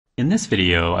this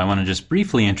video, I want to just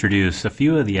briefly introduce a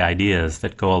few of the ideas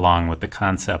that go along with the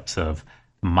concepts of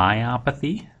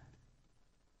myopathy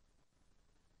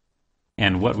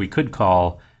and what we could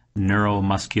call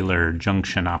neuromuscular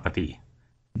junctionopathy.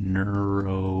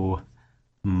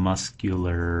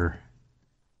 Neuromuscular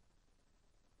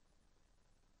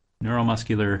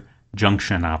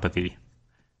junctionopathy.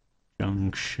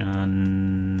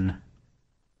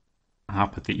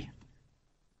 Junctionopathy.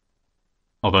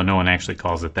 Although no one actually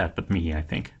calls it that but me, I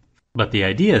think. But the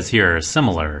ideas here are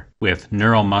similar. With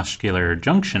neuromuscular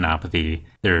junctionopathy,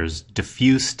 there's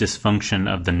diffuse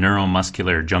dysfunction of the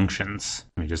neuromuscular junctions.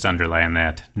 Let me just underline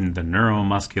that. The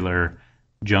neuromuscular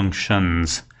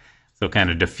junctions. So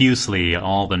kind of diffusely,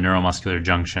 all the neuromuscular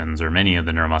junctions, or many of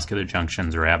the neuromuscular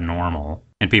junctions, are abnormal.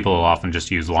 And people will often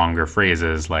just use longer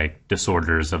phrases like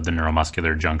disorders of the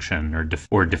neuromuscular junction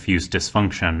or diffuse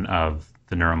dysfunction of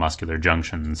the neuromuscular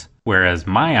junctions, whereas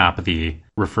myopathy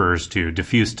refers to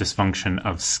diffuse dysfunction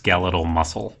of skeletal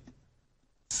muscle.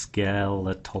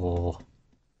 Skeletal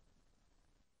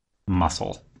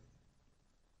muscle.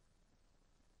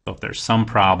 So if there's some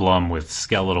problem with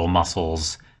skeletal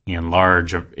muscles in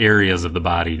large areas of the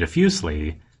body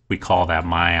diffusely, we call that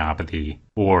myopathy.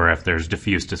 Or if there's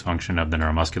diffuse dysfunction of the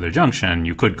neuromuscular junction,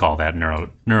 you could call that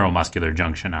neuromuscular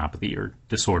junctionopathy or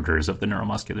disorders of the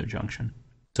neuromuscular junction.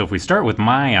 So if we start with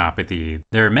myopathy,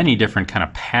 there are many different kind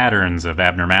of patterns of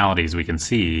abnormalities we can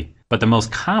see, but the most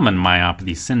common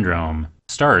myopathy syndrome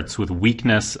starts with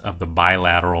weakness of the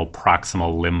bilateral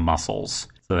proximal limb muscles.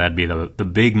 So that'd be the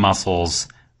big muscles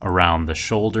around the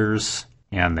shoulders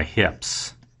and the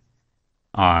hips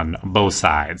on both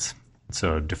sides.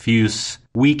 So diffuse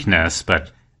weakness,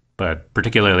 but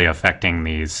particularly affecting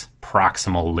these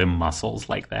proximal limb muscles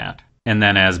like that. And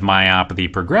then as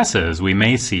myopathy progresses, we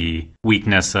may see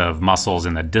weakness of muscles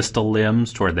in the distal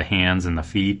limbs toward the hands and the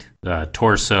feet, the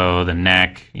torso, the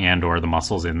neck, and or the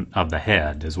muscles of the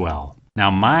head as well. Now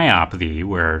myopathy,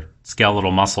 where skeletal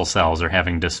muscle cells are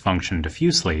having dysfunction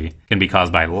diffusely, can be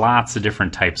caused by lots of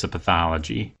different types of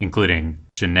pathology, including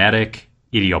genetic,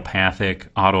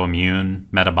 idiopathic, autoimmune,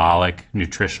 metabolic,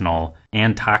 nutritional,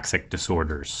 and toxic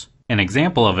disorders. An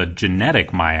example of a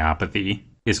genetic myopathy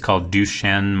is called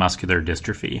Duchenne muscular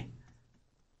dystrophy.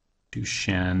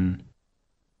 Duchenne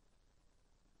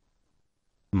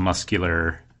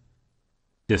muscular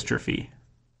dystrophy.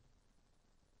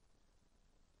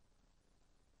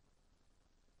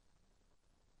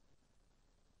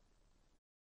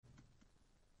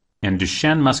 And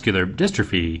Duchenne muscular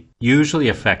dystrophy usually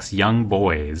affects young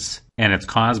boys, and it's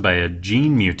caused by a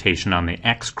gene mutation on the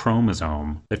X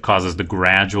chromosome that causes the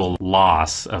gradual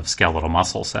loss of skeletal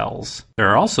muscle cells. There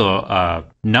are also a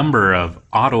number of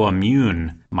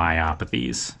autoimmune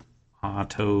myopathies.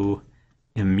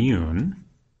 Autoimmune,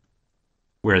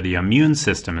 where the immune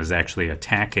system is actually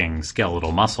attacking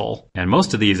skeletal muscle. And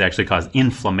most of these actually cause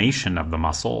inflammation of the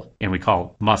muscle, and we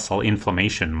call muscle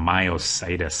inflammation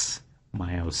myositis.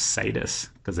 Myositis,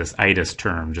 because this itis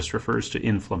term just refers to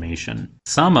inflammation.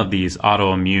 Some of these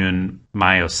autoimmune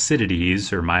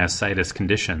myositis or myositis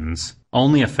conditions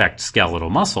only affect skeletal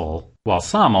muscle, while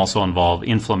some also involve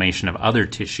inflammation of other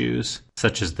tissues,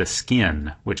 such as the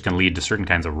skin, which can lead to certain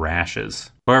kinds of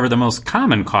rashes. However, the most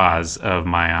common cause of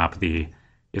myopathy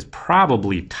is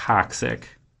probably toxic,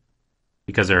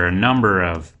 because there are a number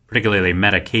of particularly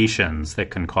medications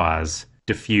that can cause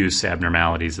diffuse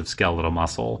abnormalities of skeletal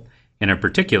muscle. And in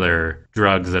particular,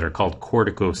 drugs that are called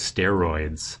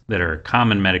corticosteroids that are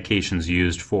common medications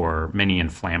used for many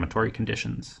inflammatory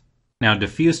conditions. Now,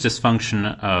 diffuse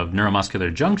dysfunction of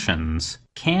neuromuscular junctions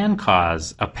can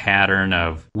cause a pattern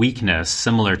of weakness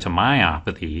similar to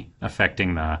myopathy,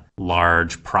 affecting the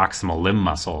large proximal limb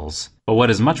muscles. But what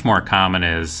is much more common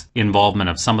is involvement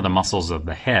of some of the muscles of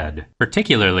the head,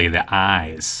 particularly the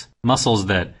eyes. Muscles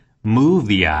that move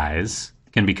the eyes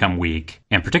can become weak,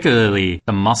 and particularly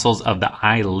the muscles of the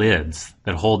eyelids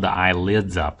that hold the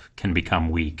eyelids up can become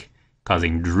weak,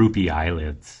 causing droopy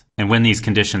eyelids. And when these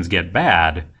conditions get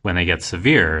bad, when they get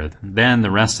severe, then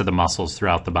the rest of the muscles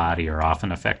throughout the body are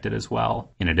often affected as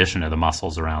well, in addition to the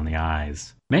muscles around the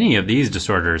eyes. Many of these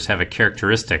disorders have a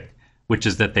characteristic, which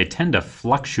is that they tend to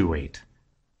fluctuate,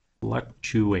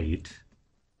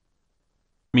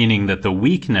 meaning that the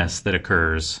weakness that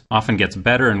occurs often gets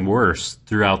better and worse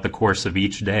throughout the course of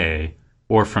each day,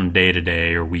 or from day to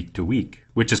day or week to week,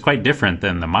 which is quite different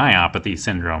than the myopathy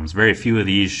syndromes. Very few of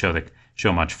these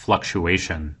show much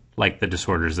fluctuation, like the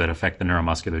disorders that affect the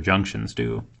neuromuscular junctions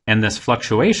do. And this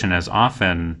fluctuation is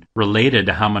often related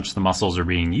to how much the muscles are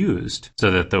being used,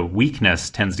 so that the weakness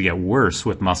tends to get worse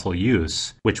with muscle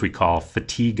use, which we call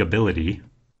fatigability.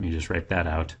 Let me just write that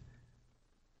out.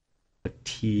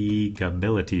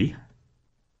 fatigability,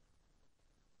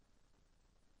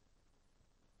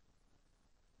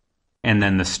 and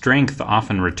then the strength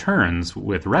often returns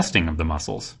with resting of the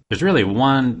muscles. There's really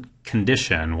one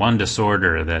condition, one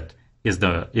disorder that is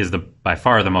the by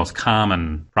far the most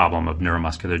common problem of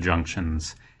neuromuscular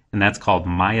junctions, and that's called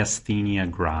myasthenia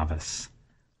gravis.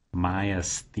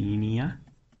 Myasthenia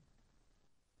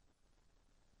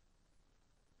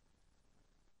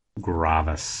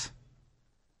gravis.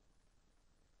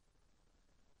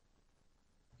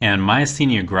 And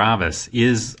myasthenia gravis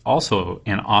is also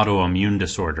an autoimmune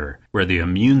disorder where the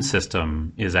immune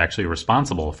system is actually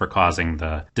responsible for causing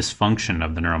the dysfunction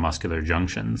of the neuromuscular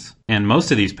junctions. And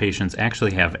most of these patients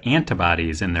actually have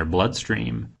antibodies in their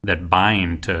bloodstream that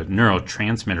bind to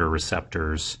neurotransmitter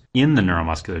receptors in the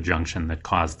neuromuscular junction that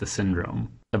cause the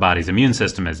syndrome. The body's immune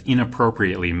system is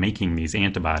inappropriately making these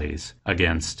antibodies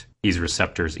against these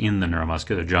receptors in the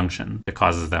neuromuscular junction that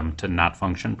causes them to not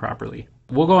function properly.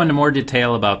 We'll go into more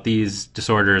detail about these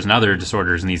disorders and other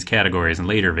disorders in these categories in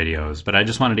later videos, but I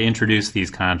just wanted to introduce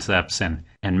these concepts and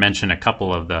mention a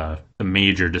couple of the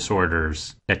major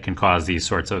disorders that can cause these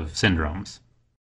sorts of syndromes.